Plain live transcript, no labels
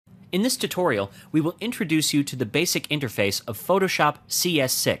In this tutorial, we will introduce you to the basic interface of Photoshop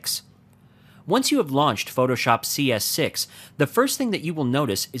CS6. Once you have launched Photoshop CS6, the first thing that you will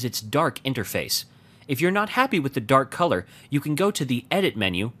notice is its dark interface. If you're not happy with the dark color, you can go to the Edit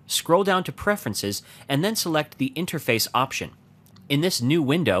menu, scroll down to Preferences, and then select the Interface option. In this new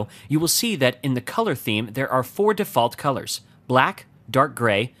window, you will see that in the color theme there are 4 default colors: black, dark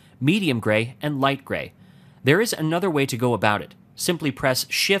gray, medium gray, and light gray. There is another way to go about it. Simply press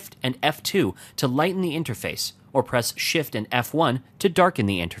Shift and F2 to lighten the interface, or press Shift and F1 to darken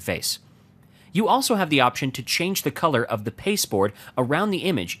the interface. You also have the option to change the color of the pasteboard around the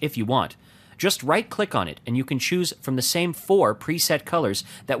image if you want. Just right-click on it and you can choose from the same 4 preset colors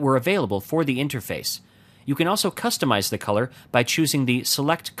that were available for the interface. You can also customize the color by choosing the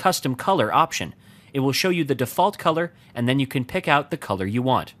Select Custom Color option. It will show you the default color, and then you can pick out the color you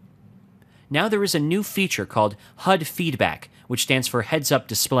want. Now there is a new feature called HUD Feedback, which stands for Heads Up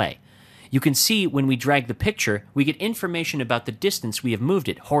Display. You can see when we drag the picture, we get information about the distance we have moved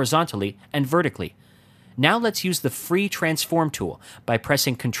it horizontally and vertically. Now let's use the free transform tool by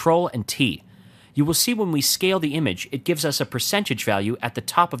pressing Ctrl and T. You will see when we scale the image, it gives us a percentage value at the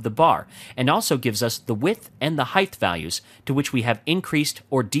top of the bar, and also gives us the width and the height values to which we have increased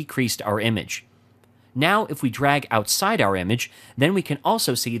or decreased our image. Now, if we drag outside our image, then we can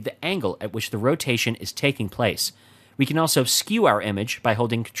also see the angle at which the rotation is taking place. We can also skew our image by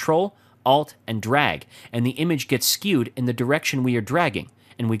holding Ctrl, Alt, and drag, and the image gets skewed in the direction we are dragging,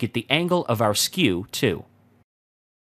 and we get the angle of our skew too.